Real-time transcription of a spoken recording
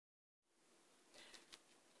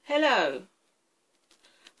Hello,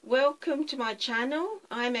 welcome to my channel.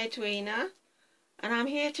 I'm Edwina and I'm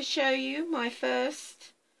here to show you my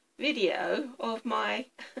first video of my,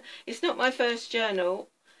 it's not my first journal,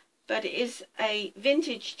 but it is a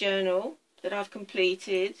vintage journal that I've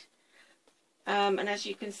completed, and as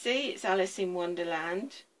you can see it's Alice in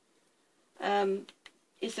Wonderland.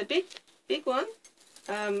 It's a big one.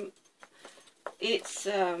 It's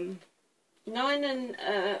 9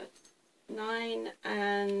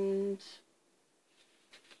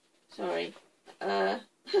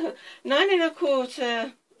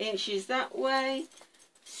 1.25 inches that way,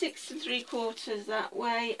 6 3/4 that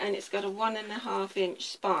way, and it's got a 1.5 inch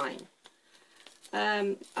spine.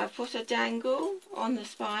 I put a dangle on the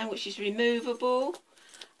spine which is removable,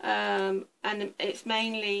 and it's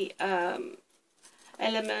mainly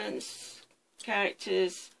elements,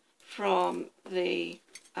 characters from the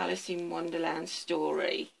Alice in Wonderland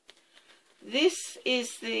story. This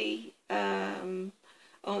is the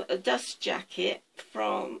a dust jacket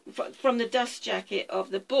from the dust jacket of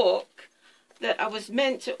the book that I was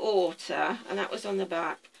meant to alter, and that was on the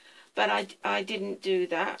back, but I didn't do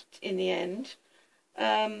that in the end.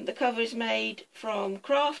 The cover is made from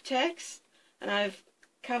craft text, and I've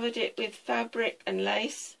covered it with fabric and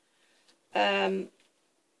lace,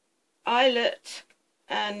 eyelet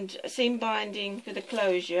and seam binding for the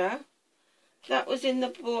closure. That was in the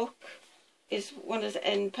book, is one of the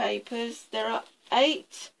end papers. There are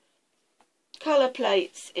 8 colour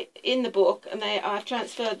plates in the book, and I've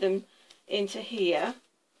transferred them into here.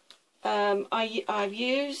 I've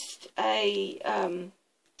used a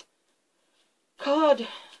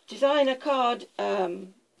designer card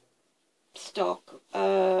stock,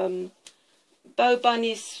 Bo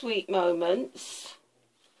Bunny's Sweet Moments.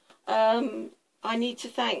 I need to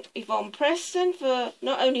thank Yvonne Preston for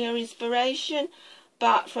not only her inspiration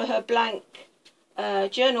but for her blank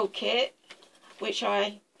journal kit, which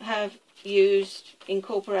I have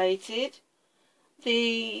incorporated.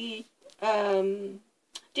 The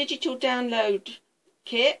digital download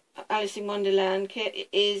kit, Alice in Wonderland kit,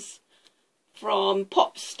 is from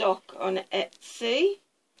Pop Stock on Etsy.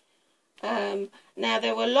 Now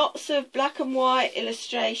there were lots of black and white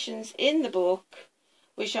illustrations in the book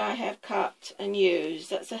which I have cut and used.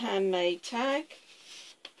 That's a handmade tag.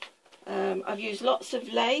 I've used lots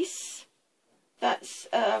of lace. That's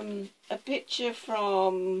a picture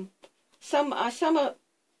from Summer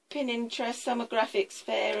Pinterest, Summer Graphics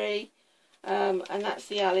Fairy, and that's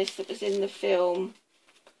the Alice that was in the film,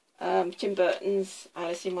 Tim Burton's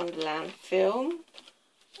Alice in Wonderland film.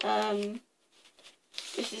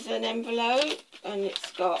 This is an envelope, and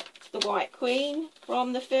it's got the White Queen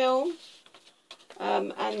from the film,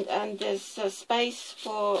 and there's a space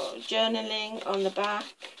for journaling on the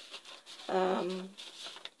back.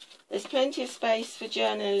 There's plenty of space for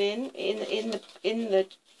journaling in the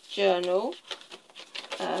journal.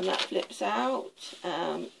 That flips out,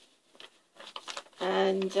 as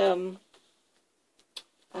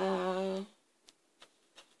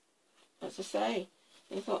I say,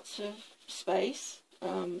 there's lots of space.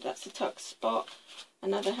 That's a tuck spot.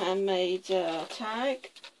 Another handmade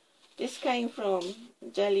tag. This came from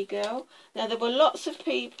Deli Girl. Now there were lots of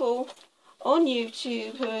people on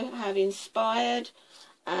YouTube who have inspired,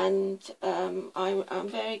 and I'm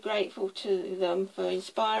very grateful to them for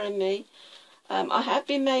inspiring me. I have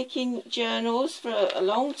been making journals for a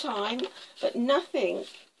long time, but nothing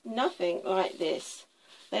like this.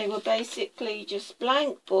 They were basically just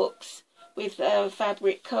blank books with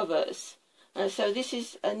fabric covers. So this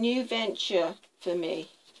is a new venture for me.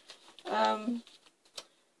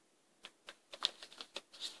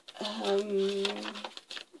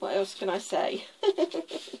 What else can I say?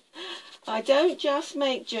 I don't just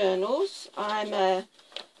make journals. I'm a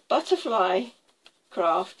butterfly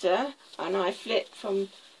crafter, and I flip from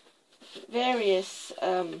various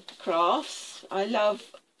crafts. I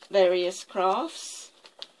love various crafts,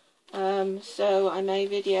 so I may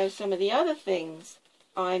video some of the other things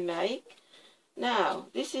I make. Now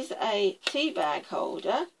this is a tea bag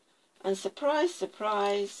holder, and surprise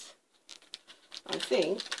surprise, I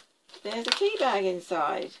think there's a tea bag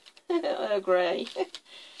inside. Earl Grey.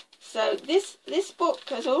 So this book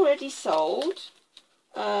has already sold,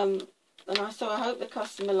 and so I hope the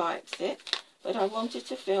customer likes it, but I wanted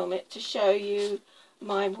to film it to show you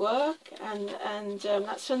my work, and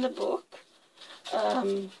that's from the book,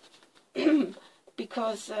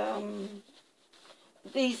 because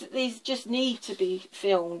these just need to be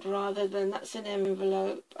filmed, rather than, that's an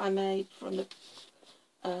envelope I made from the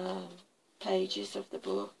pages of the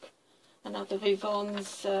book. Another of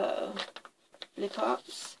Yvonne's lip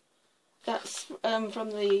ups. That's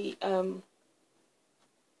from the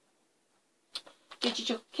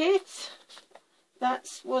digital kit.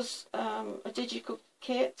 That was a digital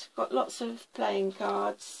kit, got lots of playing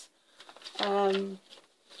cards.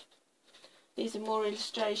 These are more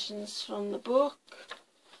illustrations from the book.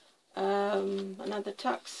 Another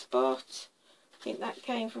tuck spot. I think that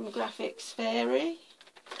came from Graphics Fairy.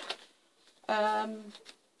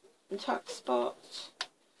 Tuck spot.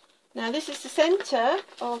 Now this is the centre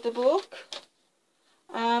of the book,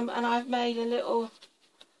 and I've made a little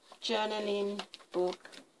journaling book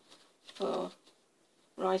for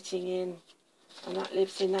writing in, and that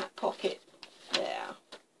lives in that pocket there.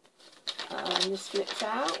 This flips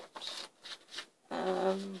out.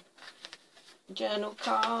 Journal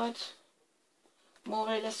card,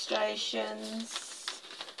 more illustrations,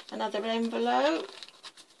 another envelope.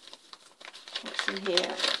 What's in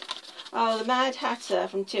here? Oh, the Mad Hatter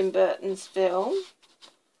from Tim Burton's film,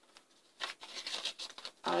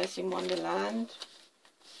 Alice in Wonderland.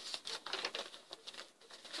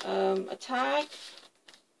 A tag,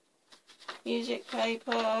 music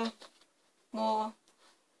paper, more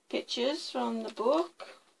pictures from the book,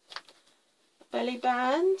 belly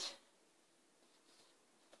band,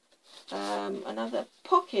 another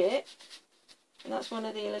pocket, and that's one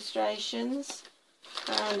of the illustrations,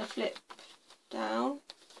 and a flip down,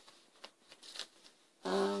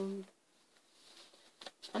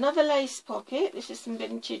 another lace pocket. This is some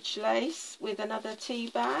vintage lace with another tea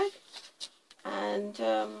bag, and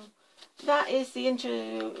that is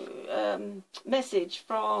the message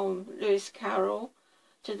from Lewis Carroll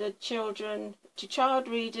to the children, to child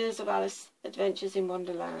readers of Alice Adventures in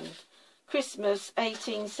Wonderland. Christmas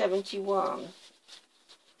 1871.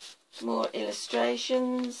 More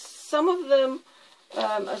illustrations. Some of them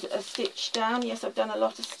are stitched down. Yes, I've done a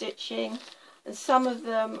lot of stitching. And some of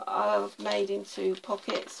them I've made into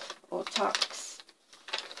pockets or tucks.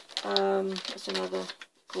 That's another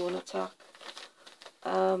corner tuck.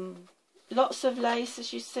 Lots of lace,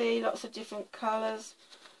 as you see, lots of different colours.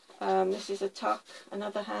 This is a tuck,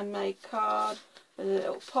 another handmade card with a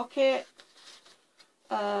little pocket.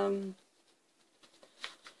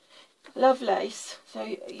 Love lace,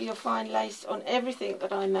 so you'll find lace on everything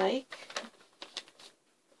that I make.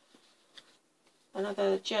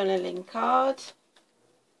 Another journaling card,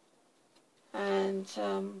 and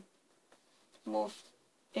more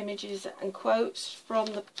images and quotes from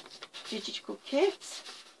the digital kit.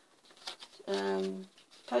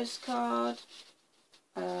 Postcard,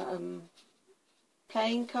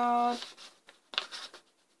 playing card,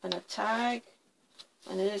 and a tag,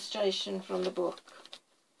 an illustration from the book.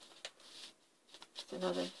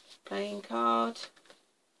 Another playing card,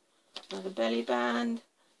 another belly band,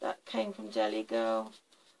 that came from Deli Girl,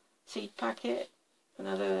 seed packet,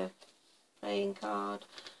 another playing card.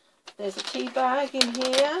 There's a tea bag in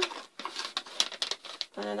here,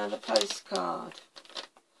 and another postcard.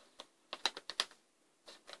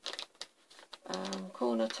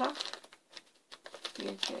 Corner tuck,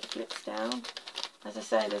 it flips down. As I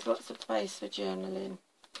say, there's lots of space for journaling,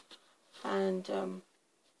 and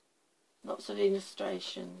lots of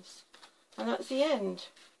illustrations, and that's the end.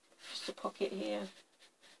 Just a pocket here.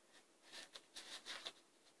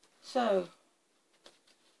 So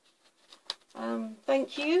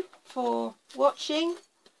thank you for watching.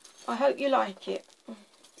 I hope you like it.